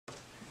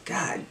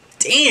God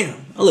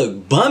damn, I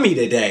look bummy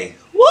today.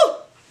 Woo!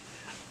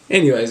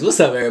 Anyways, what's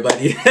up,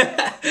 everybody?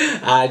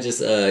 I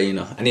just, I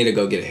need to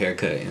go get a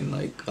haircut and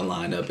like a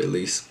line up at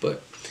least.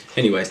 But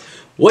anyways,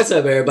 what's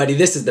up, everybody?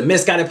 This is the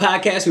Misguided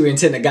Podcast. We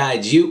intend to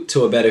guide you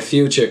to a better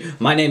future.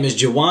 My name is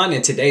Juwan,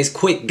 and today's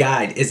quick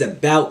guide is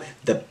about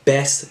the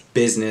best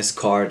business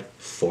card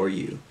for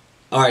you.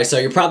 Alright, so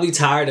you're probably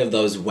tired of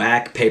those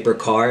whack paper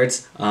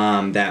cards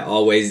that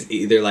always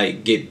either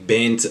like get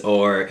bent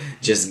or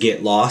just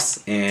get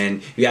lost,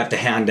 and you have to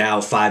hand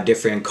out 5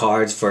 different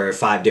cards for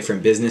 5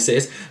 different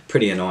businesses.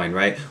 Pretty annoying,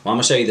 right? Well, I'm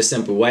going to show you the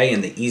simple way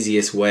and the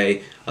easiest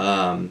way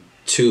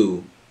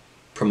to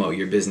promote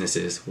your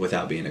businesses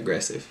without being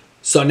aggressive.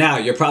 So now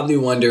you're probably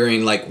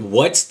wondering, like,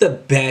 what's the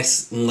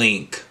best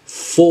link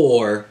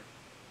for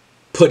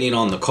putting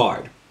on the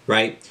card,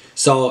 right?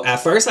 So at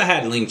first I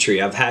had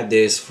Linktree. I've had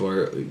this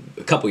for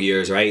a couple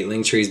years, right?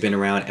 Linktree's been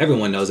around.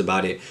 Everyone knows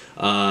about it.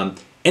 And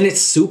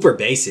it's super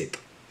basic.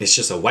 It's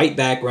just a white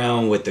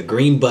background with the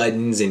green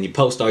buttons, and you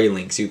post all your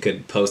links. You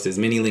could post as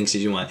many links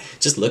as you want.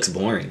 It just looks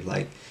boring.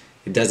 Like,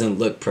 it doesn't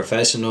look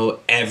professional.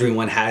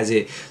 Everyone has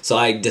it. So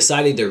I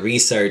decided to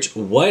research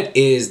what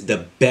is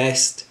the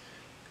best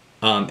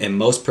and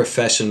most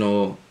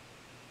professional,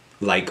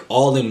 like,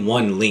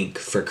 all-in-one link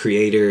for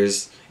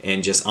creators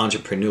and just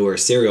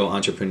entrepreneurs, serial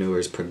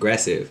entrepreneurs,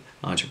 progressive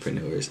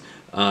entrepreneurs.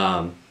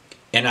 And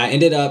I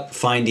ended up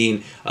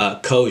finding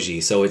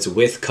Koji. So it's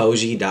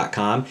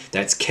withkoji.com.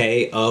 That's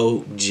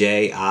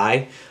Koji.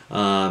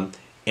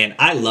 And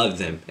I love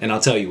them, and I'll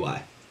tell you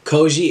why.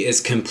 Koji is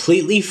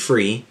completely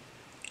free,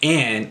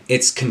 and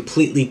it's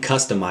completely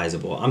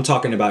customizable. I'm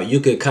talking about you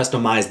could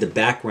customize the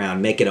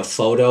background, make it a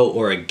photo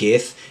or a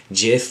GIF,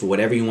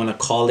 whatever you want to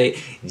call it,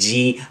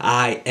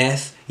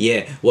 GIF.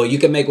 Yeah, well, you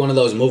can make one of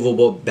those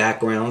movable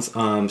backgrounds.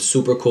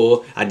 Super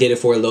cool. I did it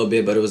for a little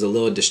bit, but it was a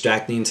little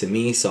distracting to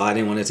me, so I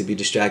didn't want it to be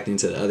distracting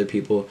to the other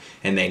people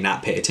and they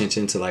not pay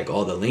attention to like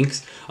all the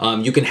links.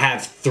 You can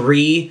have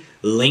 3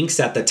 links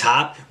at the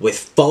top with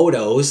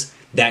photos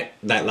that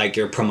like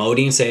you're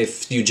promoting. Say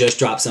if you just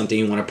drop something,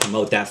 you want to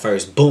promote that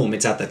first, boom,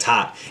 it's at the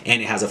top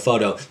and it has a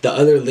photo. The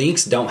other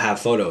links don't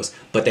have photos,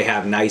 but they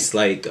have nice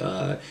like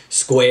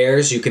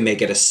squares. You can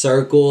make it a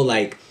circle.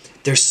 Like,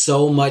 there's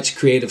so much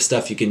creative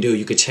stuff you can do.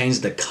 You could change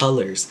the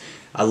colors.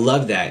 I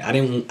love that. I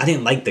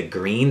didn't like the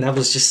green. That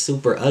was just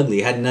super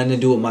ugly. It had nothing to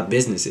do with my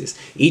businesses.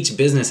 Each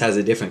business has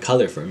a different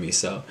color for me.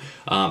 So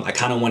I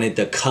kind of wanted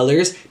the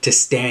colors to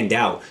stand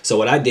out. So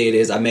what I did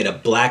is I made a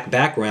black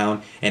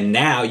background, and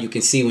now you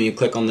can see when you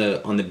click on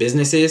the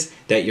businesses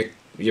that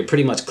you're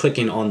pretty much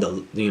clicking on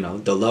the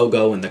the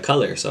logo and the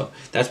color. So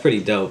that's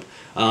pretty dope.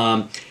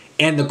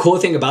 And the cool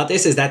thing about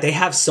this is that they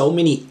have so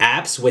many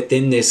apps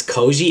within this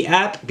Koji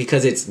app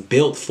because it's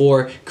built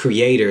for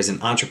creators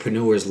and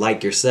entrepreneurs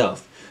like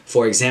yourself.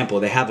 For example,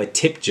 they have a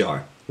tip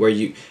jar where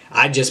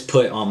I just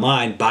put on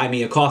mine, buy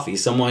me a coffee.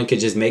 Someone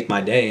could just make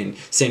my day and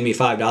send me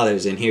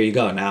 $5, and here you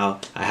go. Now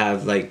I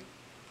have like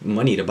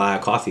money to buy a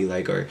coffee,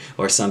 like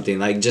or something,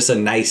 like just a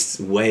nice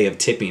way of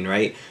tipping,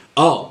 right?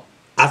 Oh,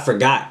 I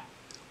forgot.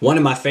 One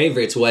of my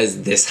favorites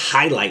was this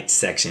highlight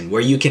section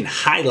where you can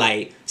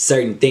highlight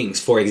certain things.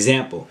 For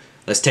example,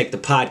 let's take the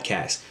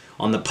podcast.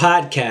 On the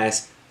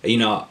podcast,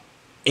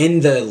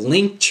 in the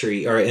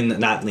Linktree, or in the,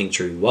 not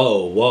Linktree,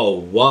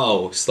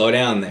 whoa, slow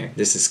down there.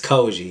 This is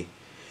Koji.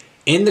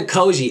 In the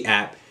Koji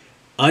app,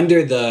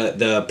 under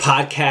the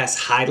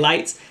podcast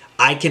highlights,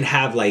 I can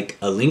have like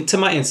a link to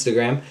my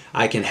Instagram.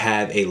 I can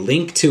have a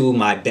link to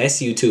my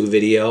best YouTube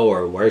video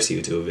or worst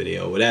YouTube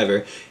video,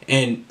 whatever,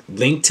 and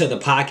link to the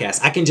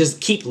podcast. I can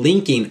just keep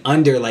linking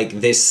under like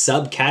this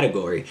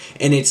subcategory.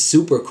 And it's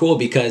super cool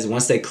because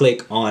once they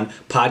click on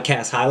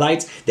podcast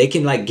highlights, they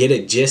can like get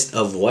a gist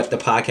of what the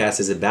podcast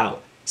is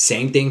about.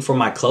 Same thing for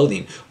my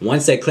clothing.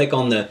 Once they click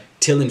on the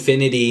Till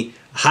Infinity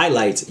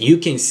highlights, you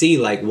can see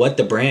like what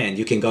the brand,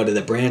 you can go to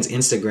the brand's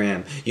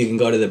Instagram, you can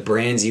go to the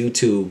brand's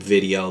YouTube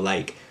video,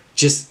 like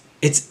just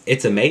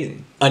it's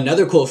amazing.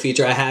 Another cool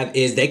feature I have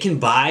is they can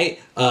buy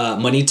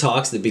Money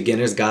Talks, the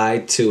beginner's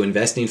guide to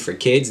investing for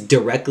kids,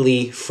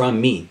 directly from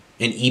me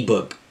in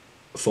ebook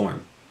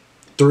form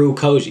through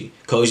Koji.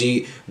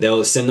 Koji,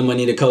 they'll send the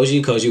money to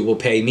Koji, Koji will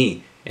pay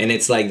me. And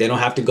it's like they don't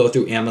have to go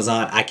through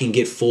Amazon. I can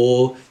get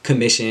full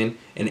commission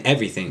and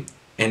everything.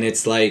 And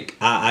it's like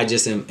I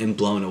just am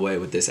blown away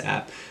with this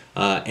app.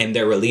 And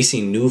they're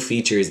releasing new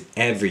features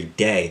every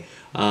day.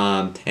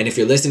 And if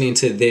you're listening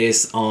to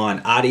this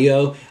on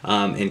audio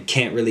and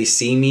can't really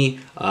see me,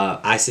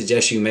 I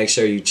suggest you make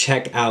sure you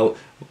check out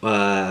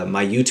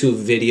my YouTube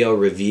video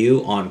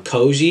review on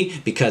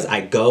Koji, because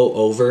I go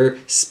over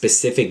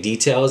specific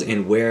details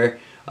and where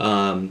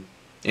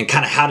and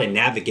kind of how to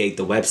navigate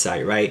the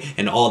website, right?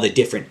 And all the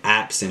different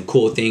apps and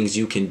cool things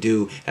you can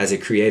do as a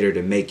creator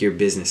to make your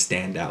business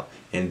stand out.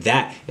 And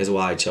that is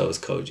why I chose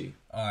Koji.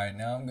 All right,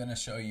 now I'm going to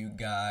show you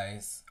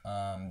guys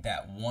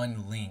that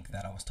one link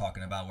that I was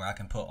talking about where I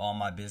can put all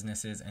my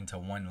businesses into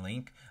one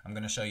link. I'm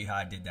going to show you how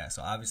I did that.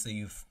 So obviously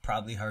you've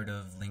probably heard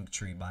of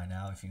Linktree by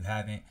now. If you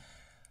haven't,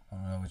 I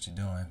don't know what you're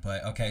doing.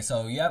 But, okay,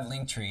 so you have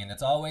Linktree, and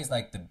it's always,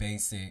 like, the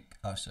basic.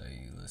 I'll show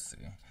you. Let's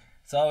see.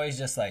 It's always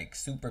just, like,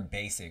 super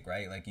basic,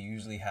 right? Like, you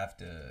usually have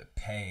to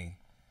pay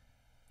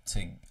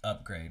to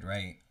upgrade,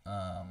 right?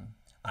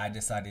 I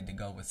decided to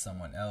go with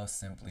someone else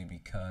simply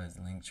because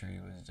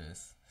Linktree was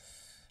just,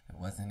 it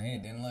wasn't it.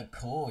 It didn't look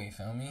cool, you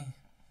feel me?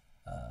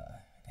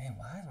 Damn,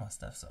 why is my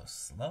stuff so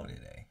slow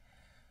today?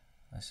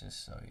 Let's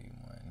just show you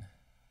one.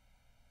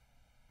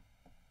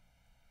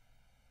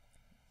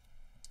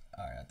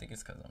 Alright, I think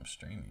it's because I'm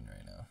streaming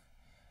right now.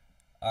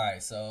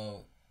 Alright,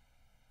 so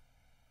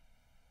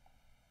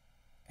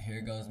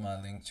here goes my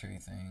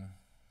Linktree thing.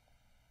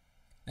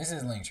 This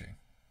is Linktree.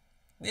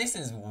 This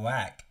is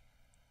whack.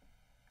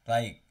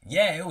 Like,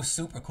 yeah, it was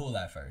super cool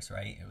at first,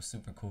 right? It was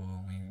super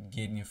cool when you're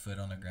getting your foot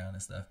on the ground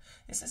and stuff.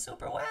 This is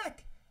super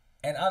whack.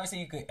 And obviously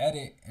you could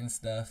edit and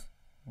stuff,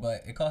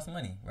 but it costs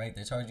money, right?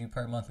 They charge you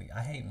per monthly.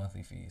 I hate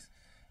monthly fees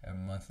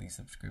and monthly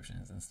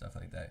subscriptions and stuff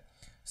like that.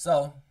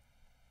 So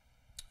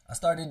I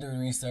started to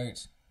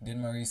research, did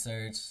my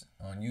research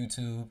on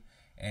YouTube,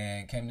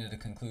 and came to the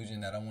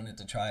conclusion that I wanted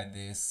to try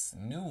this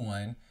new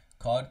one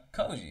called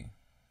Koji.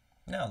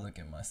 Now look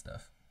at my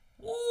stuff.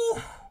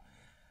 Woo!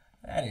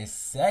 That is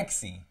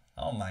sexy.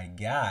 Oh my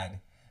God.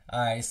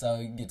 Alright, so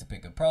you get to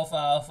pick a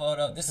profile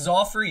photo. This is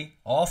all free.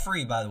 All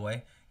free, by the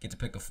way. Get to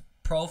pick a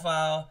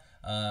profile,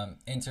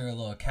 enter a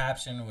little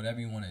caption or whatever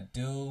you want to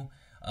do.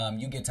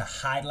 You get to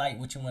highlight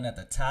what you want at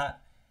the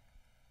top.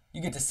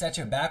 You get to set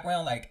your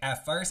background. Like,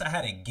 at first I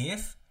had a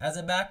GIF as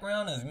a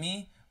background of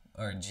me,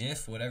 or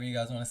GIF, whatever you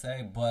guys want to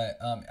say, but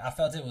I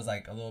felt it was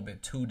like a little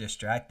bit too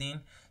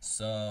distracting,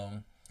 so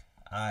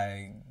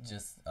I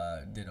just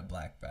did a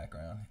black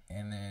background.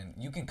 And then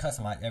you can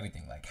customize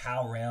everything, like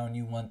how round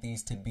you want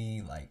these to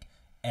be, like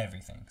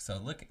everything. So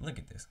look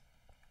at this.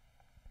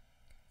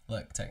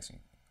 Look, text you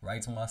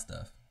right to my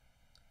stuff.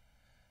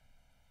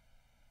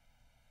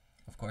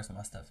 Of course,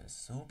 my stuff is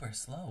super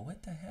slow.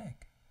 What the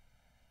heck?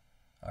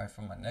 All right,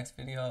 for my next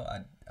video,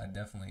 I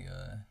definitely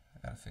I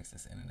gotta fix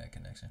this internet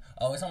connection.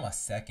 Oh, it's on my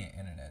second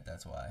internet.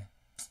 That's why.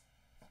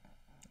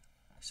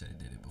 Should have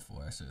did it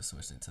before. I should have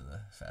switched it to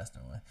the faster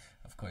one.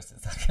 Of course,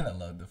 it's not gonna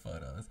load the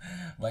photos.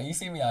 But you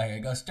see me out here.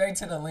 Go straight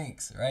to the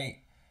links, right?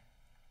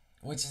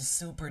 Which is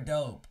super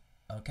dope.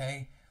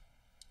 Okay.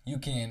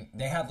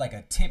 They have like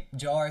a tip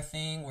jar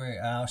thing where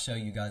I'll show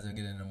you guys. I'll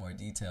get into more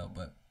detail.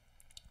 But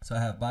so I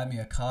have buy me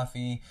a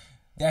coffee.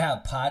 I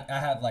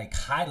have like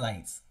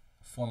highlights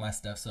for my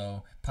stuff.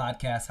 So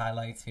podcast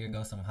highlights. Here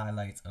go some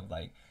highlights of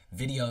like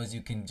videos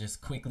you can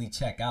just quickly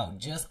check out.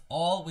 Just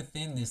all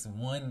within this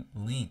one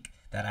link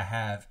that I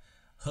have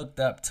hooked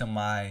up to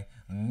my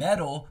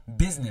metal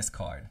business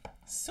card.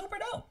 Super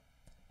dope,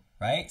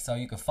 right? So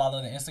you can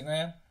follow the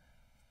Instagram.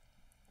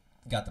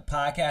 Got the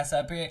podcast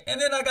up here,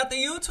 and then I got the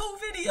YouTube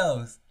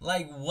videos.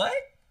 Like, what?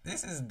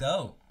 This is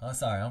dope. I'm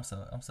sorry. I'm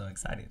so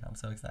excited. I'm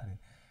so excited.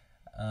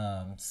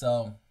 And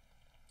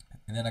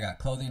then I got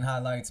clothing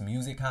highlights,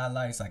 music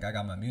highlights. Like, I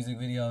got my music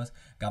videos.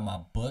 Got my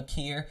book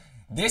here.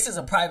 This is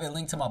a private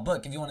link to my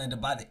book. If you wanted to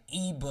buy the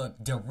ebook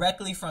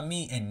directly from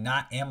me and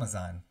not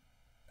Amazon,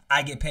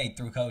 I get paid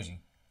through Koji.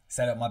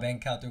 Set up my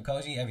bank account through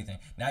Koji, everything.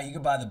 Now you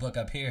can buy the book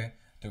up here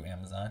through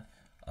Amazon,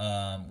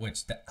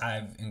 which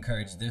I've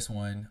encouraged this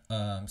one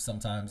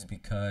sometimes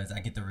because I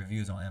get the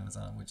reviews on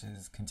Amazon, which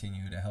is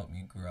continue to help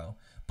me grow.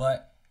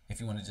 But if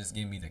you want to just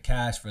give me the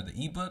cash for the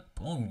ebook,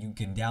 boom, you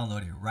can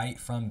download it right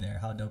from there.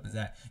 How dope is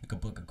that? You can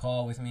book a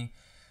call with me.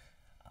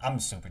 I'm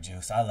super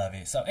juiced. I love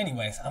it. So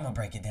anyways, I'm going to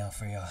break it down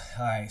for y'all.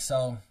 All right,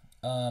 so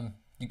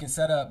you can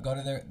set up, go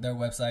to their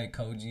website,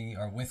 Koji,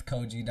 or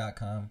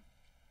withkoji.com.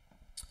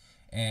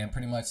 And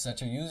pretty much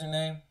set your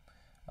username.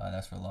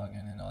 That's for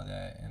login and all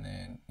that. And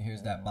then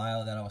here's that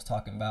bio that I was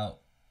talking about.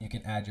 You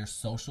can add your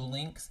social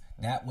links.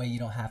 That way you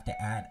don't have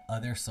to add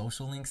other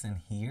social links in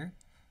here.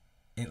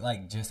 It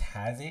like just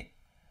has it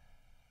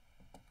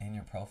in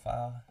your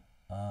profile.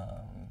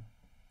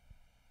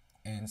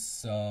 And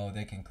so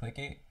they can click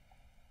it.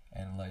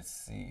 And let's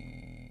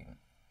see.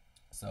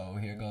 So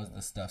here goes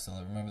the stuff. So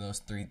remember those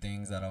 3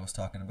 things that I was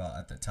talking about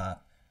at the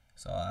top.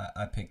 So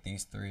I picked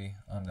these 3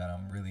 that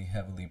I'm really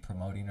heavily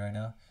promoting right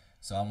now.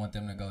 So I want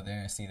them to go there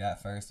and see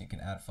that first. You can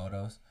add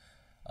photos.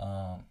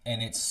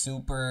 And it's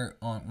super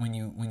when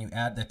you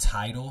add the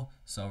title.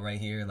 So right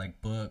here,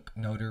 like book,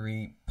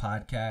 notary,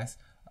 podcast.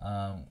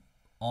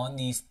 On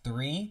these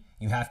 3,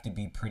 you have to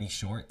be pretty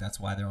short. That's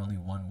why they're only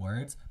 1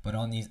 words. But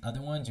on these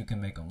other ones, you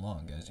can make them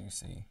long, as you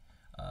see.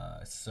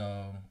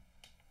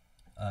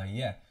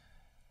 Yeah.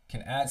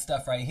 Can add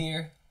stuff right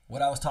here.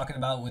 What I was talking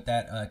about with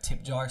that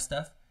tip jar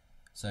stuff.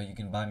 So you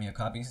can buy me a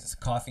coffee.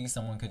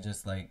 Someone could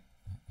just like,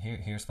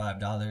 here's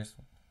 $5.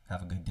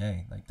 Have a good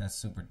day. Like, that's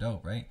super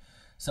dope, right?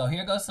 So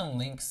here goes some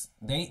links.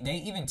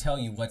 They even tell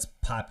you what's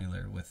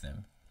popular with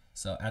them.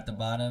 So at the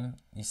bottom,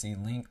 you see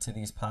link to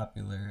these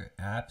popular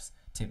apps.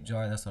 Tip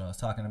jar, that's what I was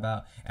talking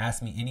about.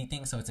 Ask me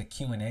anything. So it's a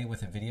Q&A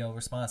with a video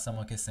response.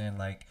 Someone could send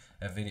like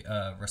a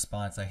video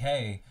response like,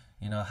 hey,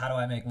 how do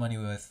I make money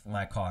with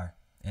my car?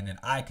 And then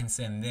I can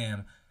send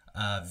them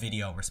a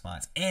video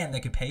response. And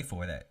they could pay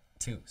for that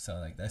too. So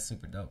like, that's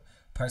super dope.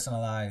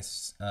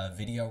 personalized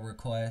video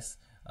requests.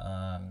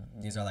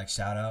 These are like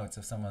shout outs.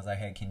 If someone's like,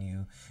 hey, can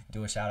you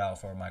do a shout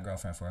out for my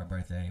girlfriend for her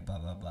birthday, blah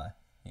blah blah,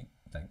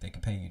 like they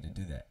can pay you to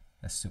do that.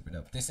 That's super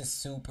dope. This is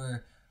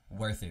super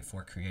worth it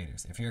for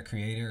creators. If you're a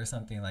creator or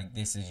something, like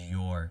this is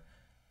your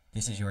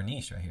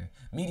niche right here.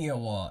 Media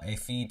wall, a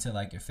feed to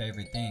like your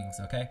favorite things.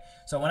 Okay,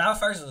 so when I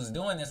first was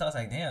doing this, I was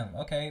like, damn,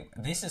 okay,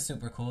 this is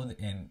super cool.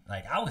 And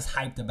like I was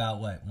hyped about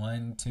what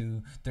 1,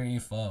 2, 3,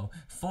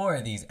 4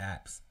 of these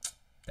apps.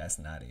 That's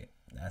not it.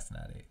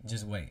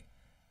 Just wait.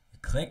 You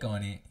click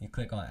on it. You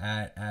click on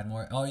add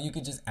more. Oh, you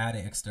could just add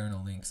an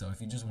external link. So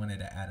if you just wanted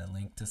to add a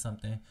link to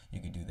something,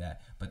 you could do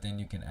that. But then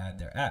you can add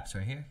their apps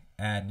right here.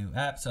 Add new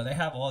apps. So they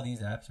have all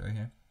these apps right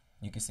here.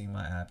 You can see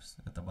my apps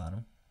at the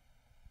bottom.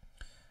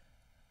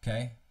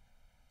 Okay,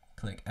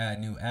 click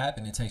add new app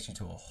and it takes you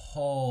to a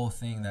whole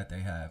thing that they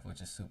have, which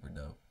is super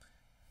dope.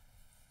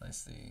 Let's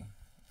see.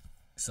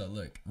 So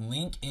look,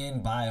 link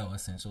in bio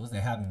essentials.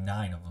 They have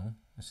 9 of them.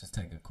 Let's just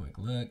take a quick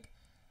look.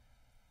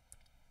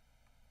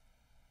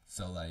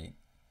 So like,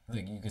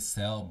 look, you could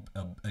sell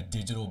a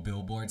digital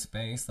billboard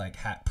space, like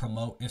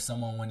promote, if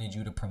someone wanted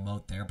you to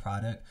promote their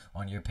product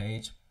on your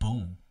page,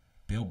 boom,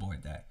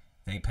 billboard that.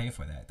 They pay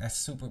for that. That's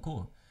super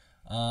cool.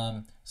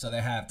 So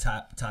they have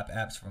top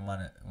apps for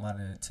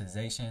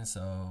monetization.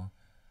 So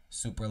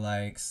super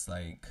likes,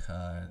 like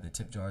the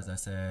tip jars I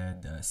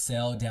said,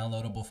 sell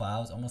downloadable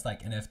files, almost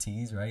like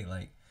NFTs, right?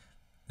 Like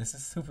this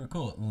is super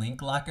cool.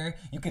 Link locker,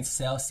 you could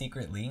sell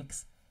secret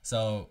links.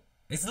 So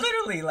it's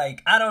literally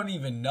like, I don't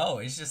even know.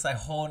 It's just like a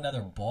whole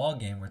nother ball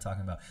game we're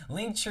talking about.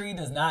 Linktree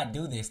does not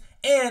do this,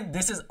 and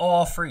this is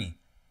all free.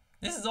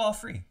 This is all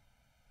free.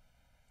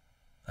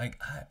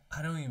 Like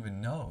I don't even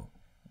know.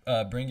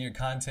 Bring your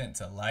content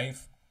to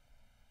life.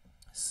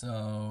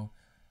 So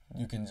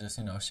you can just,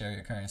 share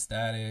your current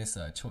status,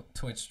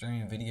 Twitch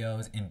stream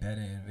videos,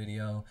 embedded in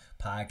video,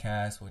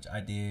 podcasts, which I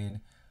did,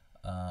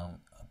 a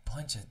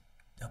bunch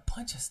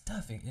of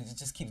stuff. It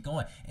just keeps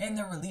going. And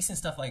they're releasing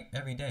stuff like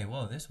every day.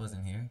 Whoa, this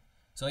wasn't here.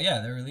 So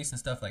yeah, they're releasing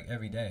stuff like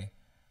every day.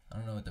 I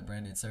don't know what the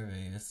branded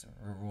survey is.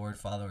 Reward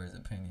followers'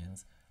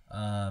 opinions.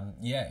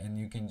 Yeah, and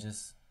you can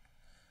just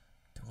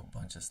do a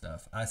bunch of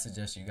stuff. I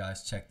suggest you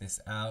guys check this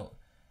out.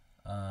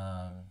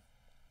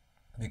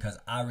 Because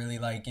I really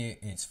like it.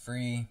 It's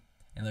free,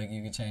 and look,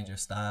 you can change your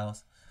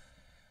styles.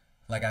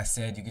 Like I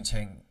said, you can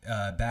change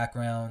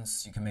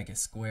backgrounds. You can make it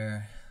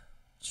square.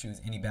 Choose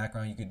any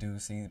background you could do.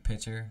 See the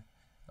picture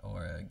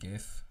or a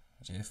GIF,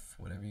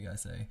 whatever you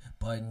guys say.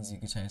 Buttons, you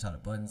can change how the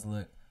buttons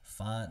look.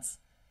 Fonts,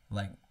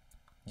 like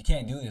you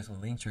can't do this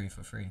with Linktree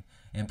for free.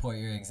 Import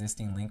your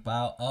existing link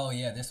bio. Oh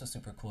yeah, this was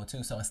super cool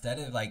too. So instead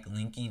of like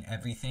linking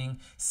everything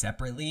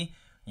separately,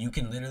 you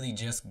can literally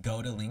just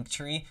go to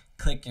Linktree,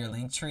 click your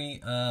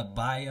Linktree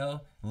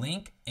bio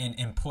link, and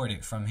import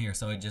it from here.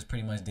 So it just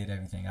pretty much did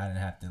everything. I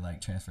didn't have to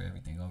like transfer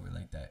everything over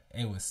like that.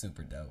 It was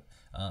super dope.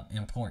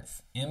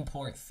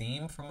 Import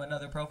theme from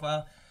another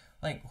profile.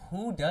 Like,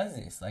 who does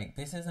this? Like,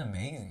 this is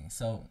amazing.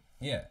 So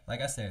yeah,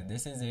 like I said,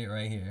 this is it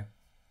right here.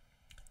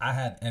 I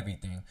have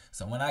everything.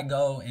 So when I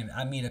go and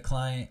I meet a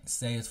client,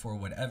 say it's for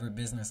whatever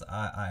business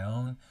I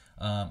own,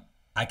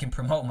 I can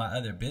promote my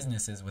other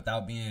businesses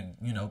without being,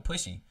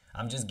 pushy.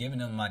 I'm just giving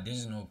them my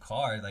digital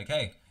card. Like,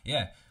 hey,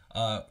 yeah,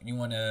 you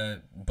want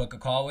to book a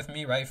call with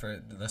me, right?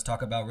 Let's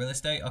talk about real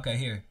estate. Okay,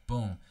 here,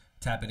 boom,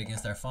 tap it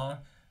against their phone.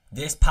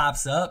 This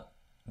pops up.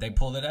 They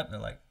pull it up. They're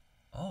like,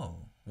 oh,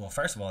 well,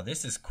 first of all,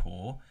 this is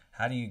cool.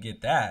 How do you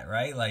get that,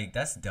 right? Like,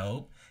 that's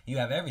dope. You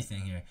have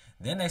everything here.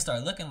 Then they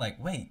start looking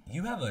like, wait,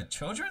 you have a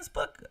children's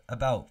book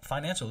about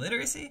financial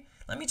literacy?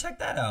 Let me check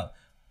that out.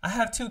 I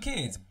have 2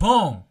 kids.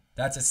 Boom,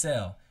 that's a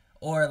sale.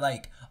 Or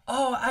like,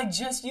 oh, I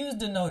just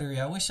used a notary.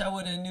 I wish I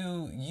would have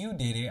knew you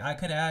did it. I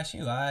could have asked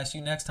you. I'll ask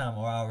you next time,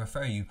 or I'll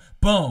refer you.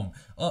 Boom.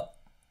 Oh,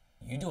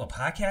 you do a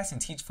podcast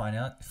and teach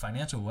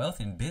financial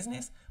wealth in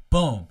business?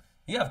 Boom.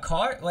 You have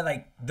card? Well,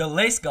 like, the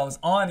list goes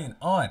on and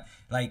on.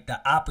 Like,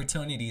 the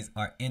opportunities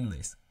are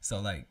endless. So,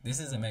 like, this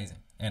is amazing.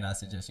 And I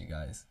suggest you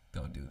guys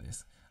go do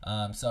this.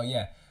 So,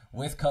 yeah,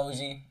 with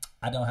Koji,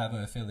 I don't have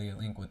an affiliate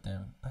link with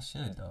them. I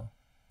should, though.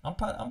 I'm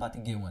about to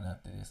get one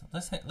after this.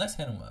 Let's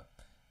hit them up.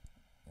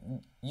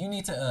 You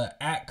need to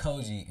at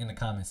Koji in the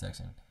comment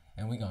section,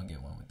 and we're going to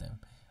get one with them.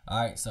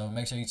 All right, so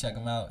make sure you check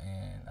them out,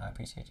 and I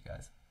appreciate you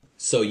guys.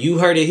 So you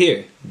heard it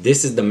here.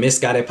 This is the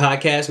Misguided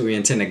Podcast, where we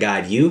intend to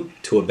guide you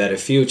to a better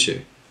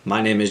future.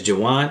 My name is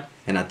Juwan,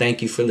 and I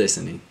thank you for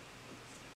listening.